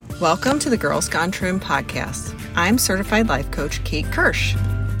Welcome to the Girls Gone Trim podcast. I'm certified life coach Kate Kirsch.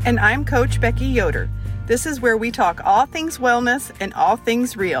 And I'm Coach Becky Yoder. This is where we talk all things wellness and all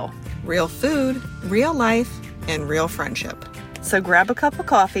things real. Real food, real life, and real friendship. So grab a cup of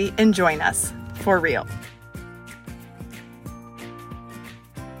coffee and join us for real.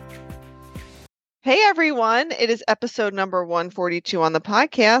 Hey everyone, it is episode number 142 on the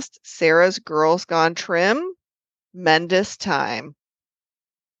podcast, Sarah's Girls Gone Trim-endous time.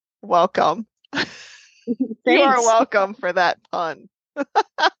 Welcome. You are welcome for that pun.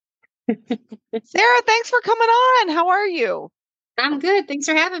 Sarah, thanks for coming on. How are you? I'm good. Thanks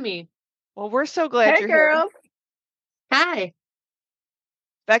for having me. Well, we're so glad you're girls. Here. Hi.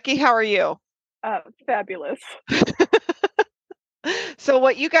 Becky, how are you? Fabulous. So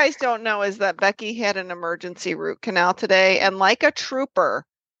what you guys don't know is that Becky had an emergency root canal today, and like a trooper,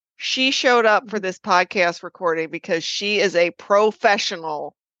 she showed up for this podcast recording because she is a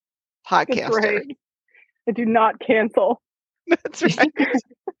professional podcaster. That's right. I do not cancel. That's right.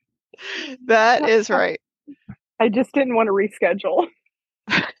 That is right. I just didn't want to reschedule.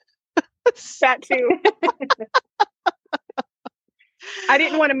 That too. I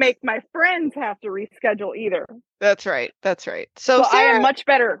didn't want to make my friends have to reschedule either. That's right. That's right. So Sarah, I am much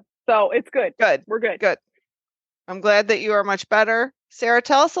better. So it's good. Good. We're good. Good. I'm glad that you are much better. Sarah,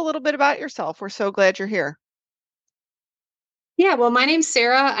 tell us a little bit about yourself. We're so glad you're here. Yeah, well, my name's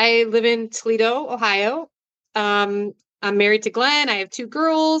Sarah. I live in Toledo, Ohio. I'm married to Glenn. I have two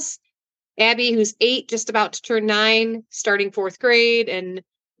girls, Abby, who's 8, just about to turn 9, starting 4th grade, and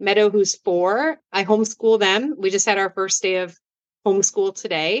Meadow, who's 4. I homeschool them. We just had our first day of homeschool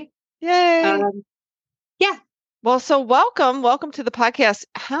today. Yay. Yeah. Well, so welcome to the podcast.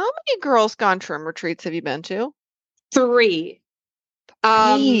 How many Girls Gone Trim retreats have you been to? 3.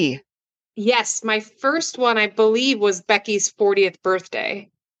 3. Yes, my first one, I believe, was Becky's 40th birthday.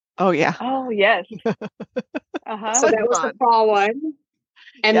 Oh, yeah. Oh, yes. Uh-huh. So that was the fall one.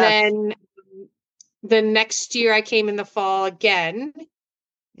 And then the next year I came in the fall again.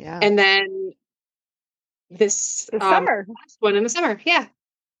 Yeah. And then the summer. Last one in the summer. Yeah.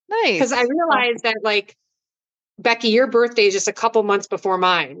 Nice. Because I realized that, like, Becky, your birthday is just a couple months before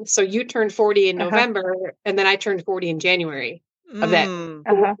mine. So you turned 40 in November, and then I turned 40 in January of that.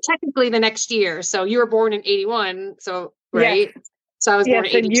 Technically the next year. So you were born in 81. So, right? Yes. So I was born in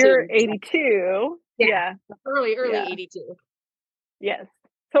 82. And you're 82. Yeah. Early 82. Yes.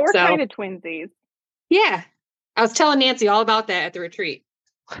 So we're kind of twinsies. Yeah. I was telling Nancy all about that at the retreat.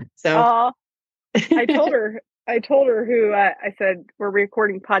 So I told her I said, we're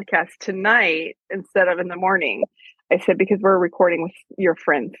recording podcasts tonight instead of in the morning. I said, because we're recording with your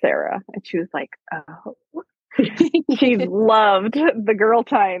friend, Sarah. And she was like, oh. She loved the girl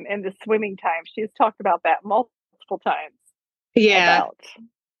time and the swimming time. She's talked about that multiple times. Yeah.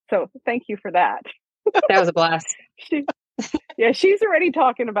 So thank you for that. That was a blast. She's already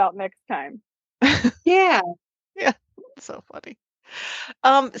talking about next time. Yeah. Yeah. So funny.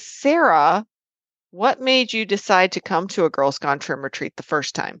 Sarah, what made you decide to come to a Girls Gone Trim retreat the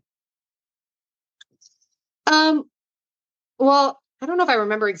first time? Well, I don't know if I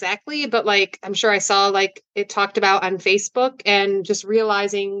remember exactly, but like, I'm sure I saw like it talked about on Facebook, and just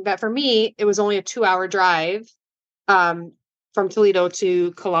realizing that for me, it was only a 2-hour drive, from Toledo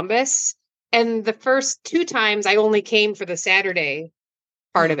to Columbus. And the first 2 times I only came for the Saturday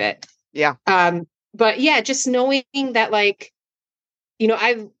part of it. Yeah. But yeah, just knowing that, like, you know,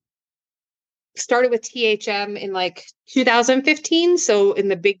 I've started with THM in like 2015. So in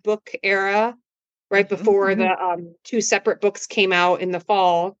the big book era, right before the 2 separate books came out in the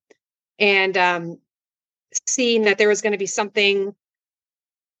fall, and seeing that there was going to be something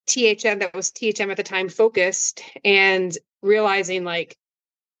THM that was THM at the time focused, and realizing, like,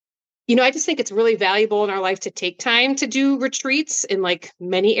 you know, I just think it's really valuable in our life to take time to do retreats in like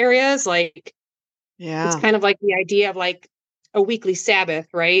many areas. Like, it's kind of like the idea of like a weekly Sabbath,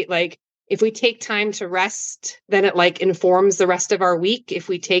 right? Like, if we take time to rest, then it like informs the rest of our week. If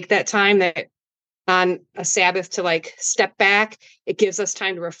we take that time that on a Sabbath to like step back, it gives us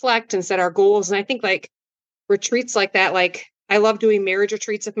time to reflect and set our goals. And I think like retreats like that, like I love doing marriage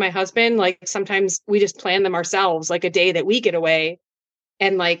retreats with my husband. Like sometimes we just plan them ourselves, like a day that we get away.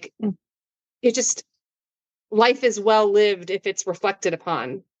 And like, it just, life is well lived if it's reflected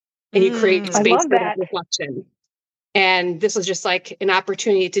upon, and you create space for that reflection. And this was just like an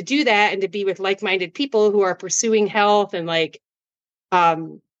opportunity to do that, and to be with like-minded people who are pursuing health and like,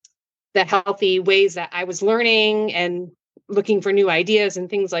 the healthy ways that I was learning and looking for new ideas and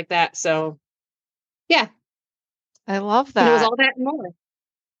things like that. So yeah. I love that. And it was all that and more.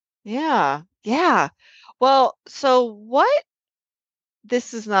 Yeah. Yeah. Well, so what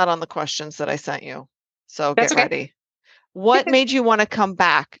this is not on the questions that I sent you. So That's get okay. ready. What made you want to come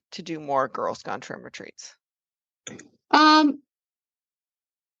back to do more Girls Gone Trim retreats? I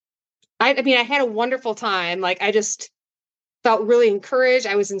mean, I had a wonderful time. Like, I just felt really encouraged.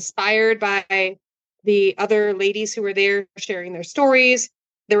 I was inspired by the other ladies who were there sharing their stories.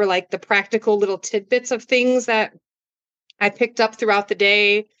 There were like the practical little tidbits of things that I picked up throughout the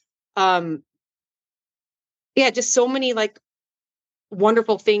day. Yeah, just so many like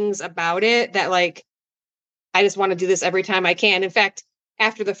wonderful things about it that like I just want to do this every time I can. In fact,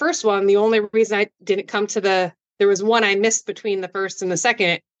 after the first one, the only reason I didn't come to there was one I missed between the first and the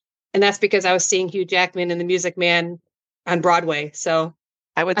second, and that's because I was seeing Hugh Jackman in The Music Man on Broadway. So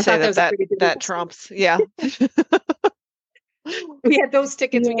I would I say thought that was a pretty good that reason. trumps. Yeah. We had those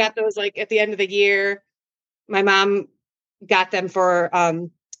tickets. We Yeah. got those like at the end of the year. My mom got them for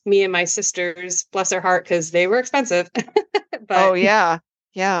me and my sisters, bless her heart, because they were expensive. Oh But yeah.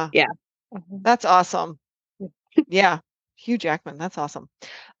 Yeah. yeah. That's awesome. Yeah. Hugh Jackman. That's awesome.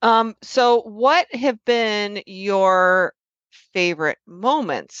 So what have been your favorite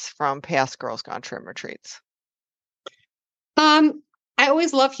moments from past Girls Gone Trim retreats? I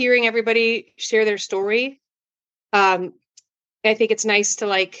always love hearing everybody share their story. I think it's nice to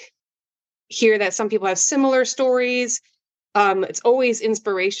like hear that some people have similar stories. It's always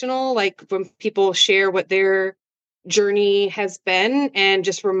inspirational, like when people share what their journey has been, and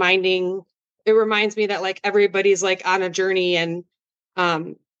just it reminds me that like everybody's like on a journey, and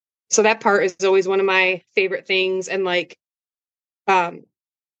um, so that part is always one of my favorite things. And like, um,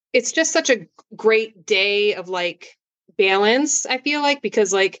 it's just such a great day of like balance, I feel like,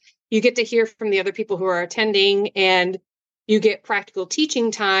 because like you get to hear from the other people who are attending, and you get practical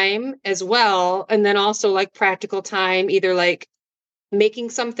teaching time as well, and then also like practical time either like making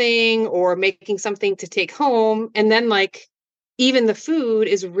something or making something to take home. And then like even the food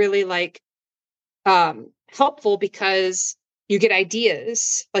is really like helpful because you get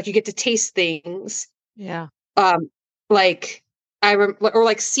ideas, like you get to taste things. Yeah. um like or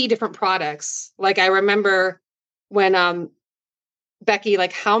like see different products. Like I remember when Becky,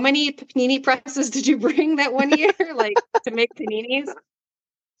 like, how many panini presses did you bring that one year like to make paninis? And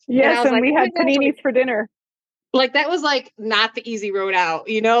Yes, I was and like, we oh my had gosh, paninis for dinner. like that was like not the easy road out,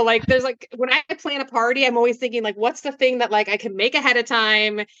 you know? Like there's like when I plan a party, I'm always thinking like, what's the thing that like I can make ahead of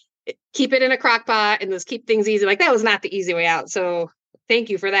time, keep it in a crock pot, and just keep things easy. Like that was not the easy way out. So thank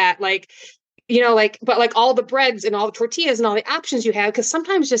you for that. Like, you know, like, but like all the breads and all the tortillas and all the options you have, because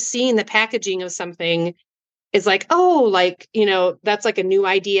sometimes just seeing the packaging of something is like, oh, like, you know, that's like a new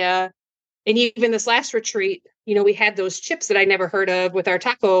idea. And even this last retreat, you know, we had those chips that I never heard of with our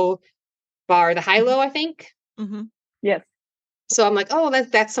taco bar, the high-low, I think. Mm-hmm. Yes. So I'm like, oh,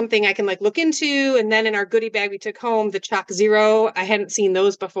 that's something I can like look into. And then in our goodie bag we took home, the Chalk Zero. I hadn't seen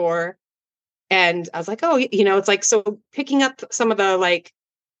those before. And I was like, oh, you know, it's like, so picking up some of the like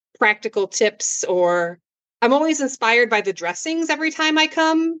practical tips, or I'm always inspired by the dressings every time I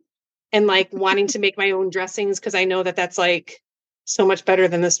come, and like wanting to make my own dressings because I know that that's like so much better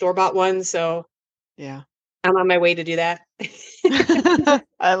than the store-bought ones. So Yeah. I'm on my way to do that.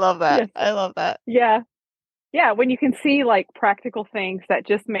 I love that. Yes. I love that. Yeah. Yeah. When you can see like practical things, that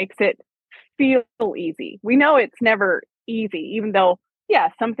just makes it feel easy. We know it's never easy, even though, yeah,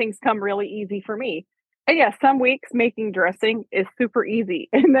 some things come really easy for me. And yeah, some weeks making dressing is super easy.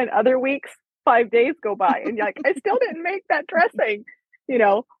 And then other weeks, 5 days go by and you're like, I still didn't make that dressing, you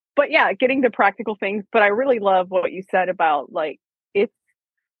know? But yeah, getting to practical things. But I really love what you said about like, it's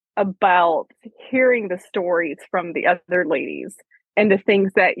about hearing the stories from the other ladies and the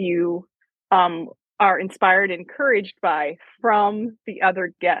things that you um, are inspired, encouraged by from the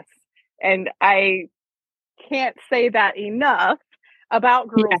other guests. And I can't say that enough about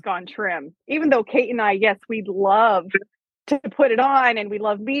Yeah. Girls Gone Trim. Even though Kate and I, yes, we'd love to put it on and we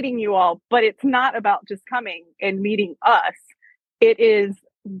love meeting you all, but it's not about just coming and meeting us. It is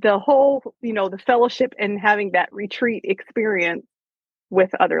the whole, you know, the fellowship and having that retreat experience with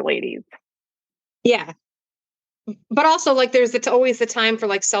other ladies. Yeah. But also like it's always the time for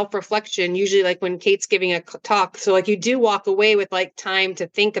like self-reflection, usually like when Kate's giving a talk. So like you do walk away with like time to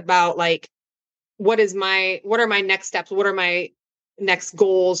think about like, what are my next steps? What are my next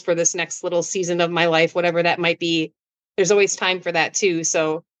goals for this next little season of my life, whatever that might be. There's always time for that too.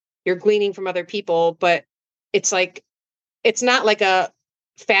 So you're gleaning from other people, but it's like, it's not like a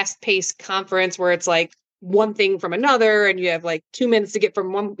fast paced conference where it's like one thing from another and you have like 2 minutes to get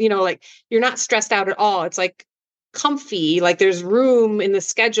from one, you know, like you're not stressed out at all. It's like comfy, like there's room in the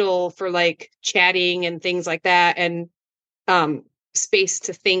schedule for like chatting and things like that. And um space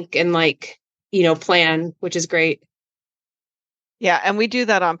to think and like, you know, plan, which is great. Yeah, and we do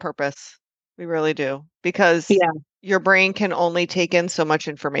that on purpose. We really do, because Yeah. your brain can only take in so much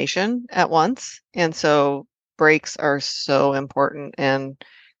information at once. And so breaks are so important, and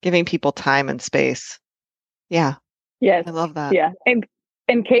giving people time and space. Yeah, Yes. I love that. Yeah.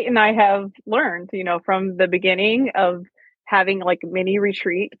 And Kate and I have learned, from the beginning of having like mini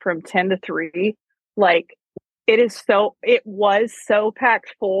retreat from 10 to 3, like it was so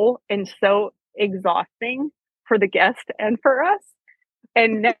packed full and so exhausting for the guest and for us.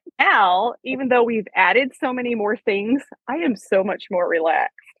 And now, even though we've added so many more things, I am so much more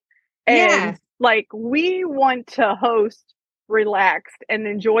relaxed. Yeah. And like, we want to host relaxed and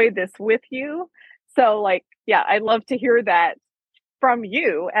enjoy this with you. So, like, yeah, I'd love to hear that from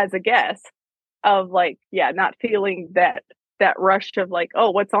you as a guest of like, yeah, not feeling that rush of like,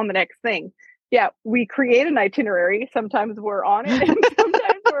 oh, what's on the next thing? Yeah, we create an itinerary. Sometimes we're on it, and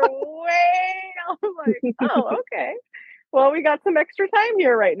sometimes we're way off. Like, oh, okay. Well, we got some extra time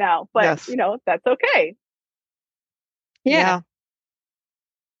here right now, but Yes. that's okay. Yeah.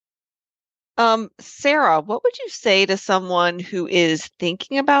 Sarah, what would you say to someone who is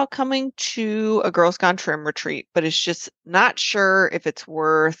thinking about coming to a Girls Gone Trim retreat, but is just not sure if it's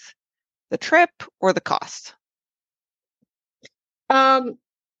worth the trip or the cost? I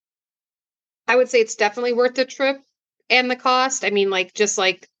would say it's definitely worth the trip and the cost. I mean, like, just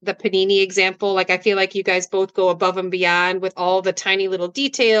like the panini example, like, I feel like you guys both go above and beyond with all the tiny little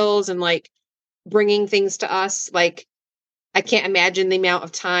details and like bringing things to us. Like, I can't imagine the amount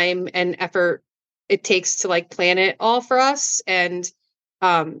of time and effort it takes to like plan it all for us. And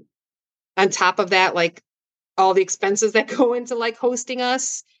um, on top of that, like all the expenses that go into like hosting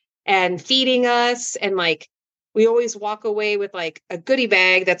us and feeding us. And like, we always walk away with like a goodie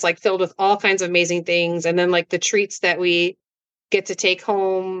bag that's like filled with all kinds of amazing things. And then like the treats that we get to take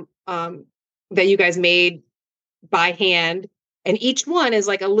home that you guys made by hand. And each one is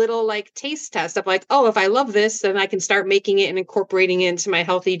like a little like taste test of like, oh, if I love this, then I can start making it and incorporating it into my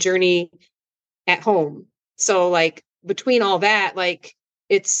healthy journey at home. So like between all that, like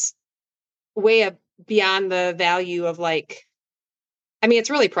it's way up beyond the value of like, I mean,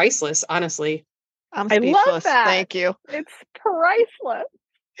 it's really priceless, honestly. I'm I love speechless. that. Thank you. It's priceless.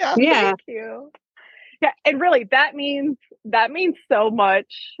 Yeah. Yeah. Thank you. Yeah, and really that means so much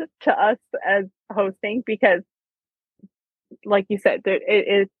to us as hosting, because like you said,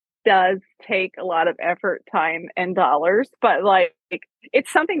 it does take a lot of effort, time, and dollars, but like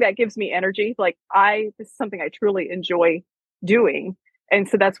it's something that gives me energy. Like this is something I truly enjoy doing, and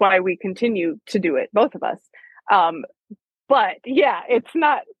so that's why we continue to do it, both of us. But yeah, it's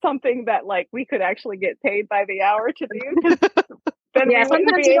not something that like we could actually get paid by the hour to do, because then Yeah, we wouldn't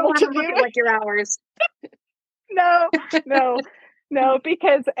sometimes be you able don't to want to do look at it. like your hours. No, no, no,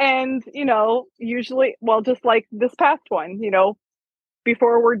 because, and usually, well, just like this past one,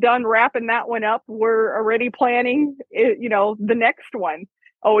 before we're done wrapping that one up, we're already planning, the next one,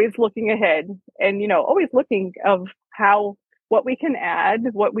 always looking ahead, and, always looking of what we can add,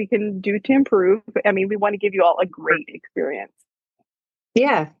 what we can do to improve. I mean, we want to give you all a great experience.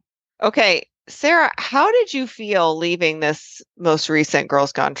 Yeah. Okay, Sarah, how did you feel leaving this most recent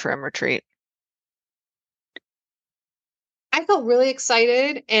Girls Gone Trim retreat? I felt really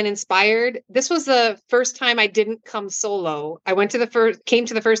excited and inspired. This was the first time I didn't come solo. I came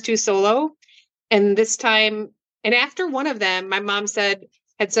to the first two solo, and this time, and after one of them, my mom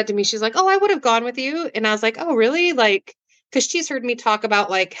had said to me, she's like, "Oh, I would have gone with you." And I was like, "Oh, really?" Like, because she's heard me talk about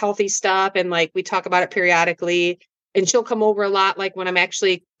like healthy stuff, and like we talk about it periodically. And she'll come over a lot, like when I'm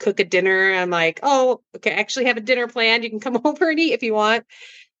actually cook a dinner. I'm like, "Oh, okay, I actually have a dinner planned. You can come over and eat if you want."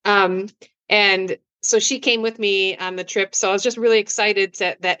 Um, and so she came with me on the trip. So I was just really excited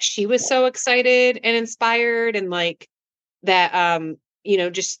that she was so excited and inspired, and like that,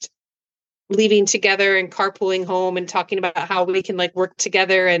 just leaving together and carpooling home and talking about how we can like work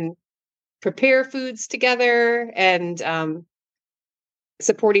together and prepare foods together and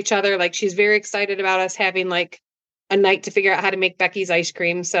support each other. Like, she's very excited about us having like a night to figure out how to make Becky's ice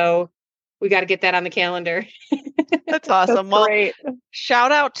cream. So we got to get that on the calendar. That's awesome. That's Well, great.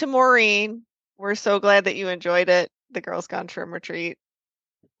 shout out to Maureen. We're so glad that you enjoyed it, the Girls Gone Trim retreat.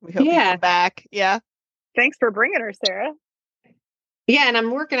 We hope you Yeah. come back. Yeah. Thanks for bringing her, Sarah. Yeah. And I'm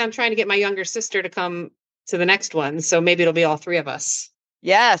working on trying to get my younger sister to come to the next one. So maybe it'll be all three of us.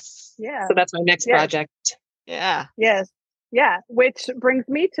 Yes. Yeah. So that's my next Yes. project. Yeah. Yes. Yeah. Which brings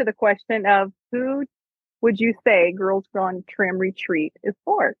me to the question of, who would you say Girls Gone Trim retreat is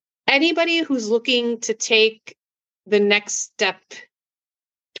for? Anybody who's looking to take the next step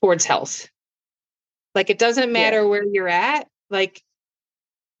towards health. Like, it doesn't matter where you're at. Like,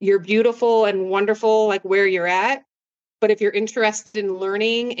 you're beautiful and wonderful, like where you're at. But if you're interested in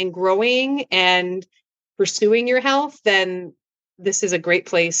learning and growing and pursuing your health, then this is a great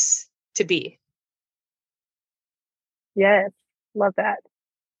place to be. Yes, love that.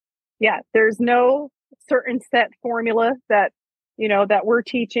 Yeah, there's no certain set formula that, that we're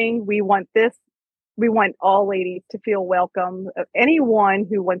teaching. We want this. We want all ladies to feel welcome. Anyone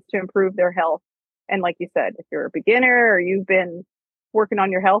who wants to improve their health. And like you said, if you're a beginner or you've been working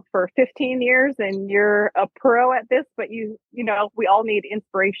on your health for 15 years and you're a pro at this, but we all need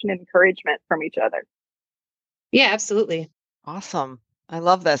inspiration and encouragement from each other. Yeah, absolutely. Awesome. I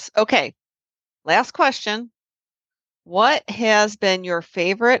love this. Okay. Last question. What has been your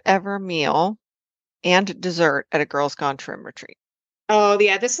favorite ever meal and dessert at a Girls Gone Trim retreat? Oh,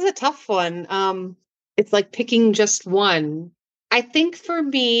 yeah, this is a tough one. It's like picking just one. I think for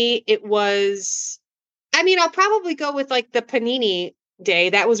me, it was, I'll probably go with like the panini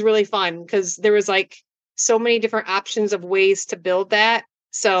day. That was really fun because there was like so many different options of ways to build that.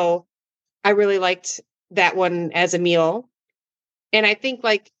 So I really liked that one as a meal. And I think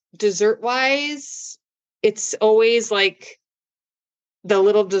like dessert wise, it's always like the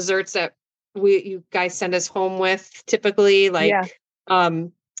little desserts that you guys send us home with typically, like I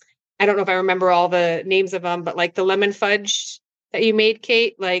don't know if I remember all the names of them, but like the lemon fudge that you made,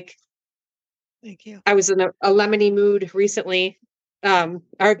 Kate, like Thank you. I was in a lemony mood recently. Or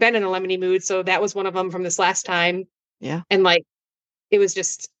I've been in a lemony mood, so that was one of them from this last time. Yeah. And like it was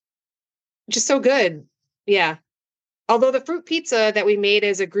just so good. Yeah. Although the fruit pizza that we made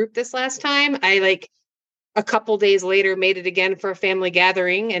as a group this last time, I like a couple days later made it again for a family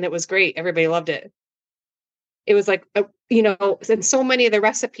gathering and it was great. Everybody loved it. It was like, and so many of the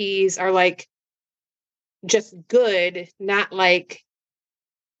recipes are like just good, not like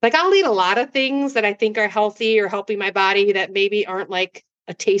I'll eat a lot of things that I think are healthy or helping my body that maybe aren't like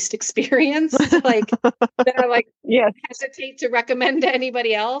a taste experience, like that I like hesitate to recommend to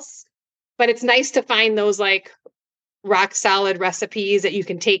anybody else. But it's nice to find those like rock solid recipes that you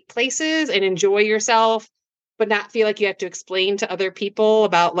can take places and enjoy yourself, but not feel like you have to explain to other people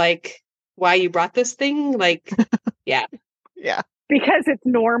about like why you brought this thing. Like, yeah. Yeah. Because it's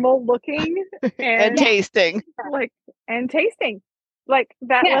normal looking and tasting. And tasting. Like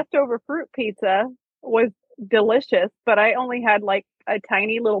that leftover fruit pizza was delicious, but I only had like a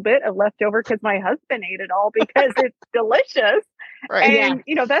tiny little bit of leftover because my husband ate it all because it's delicious. Right.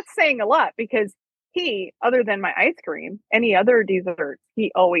 And, that's saying a lot because he, other than my ice cream, any other desserts,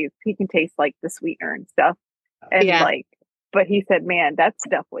 he can taste like the sweetener and stuff. And but he said, man, that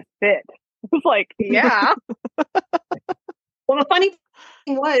stuff was fit. I was like, yeah. Well, the funny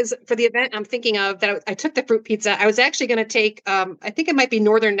thing was for the event I'm thinking of that I took the fruit pizza. I was actually going to take, I think it might be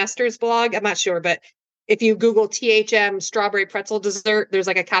Northern Nestor's blog. I'm not sure, but if you Google THM strawberry pretzel dessert, there's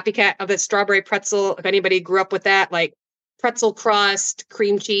like a copycat of the strawberry pretzel. If anybody grew up with that, like pretzel crust,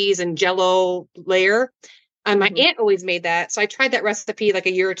 cream cheese, and Jell-O layer. My aunt always made that. So I tried that recipe like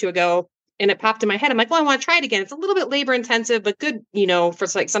a year or two ago and it popped in my head. I'm like, well, I want to try it again. It's a little bit labor intensive, but good, for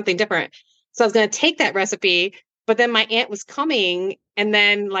like something different. So I was going to take that recipe. But then my aunt was coming, and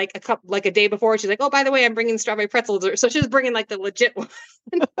then like a day before, she's like, "Oh, by the way, I'm bringing strawberry pretzels." So she was bringing like the legit one.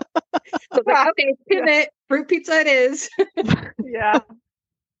 So I was like, "Okay, pivot, fruit pizza it is." Yeah.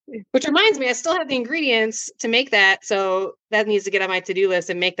 Which reminds me, I still have the ingredients to make that, so that needs to get on my to-do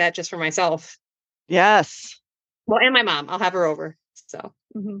list and make that just for myself. Yes. Well, and my mom, I'll have her over. So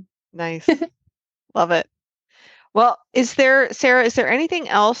nice, love it. Well, Sarah, is there anything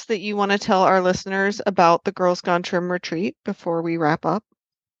else that you want to tell our listeners about the Girls Gone Trim retreat before we wrap up?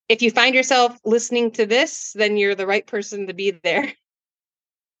 If you find yourself listening to this, then you're the right person to be there.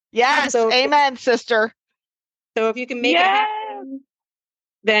 Yes. So, amen, sister. So if you can make it happen,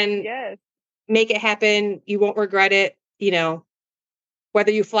 then make it happen. You won't regret it.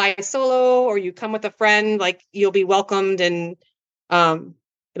 Whether you fly solo or you come with a friend, like you'll be welcomed and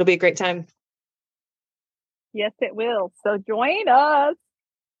it'll be a great time. Yes, it will. So join us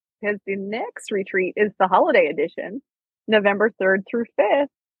because the next retreat is the holiday edition, November 3rd through 5th.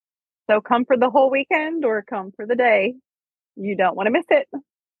 So come for the whole weekend or come for the day. You don't want to miss it.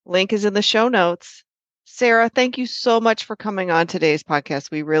 Link is in the show notes. Sarah, thank you so much for coming on today's podcast.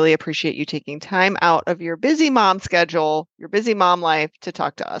 We really appreciate you taking time out of your busy mom schedule, your busy mom life to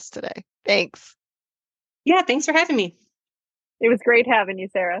talk to us today. Thanks. Yeah, thanks for having me. It was great having you,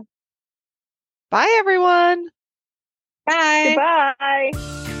 Sarah. Bye, everyone. Bye.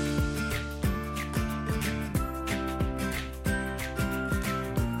 Goodbye.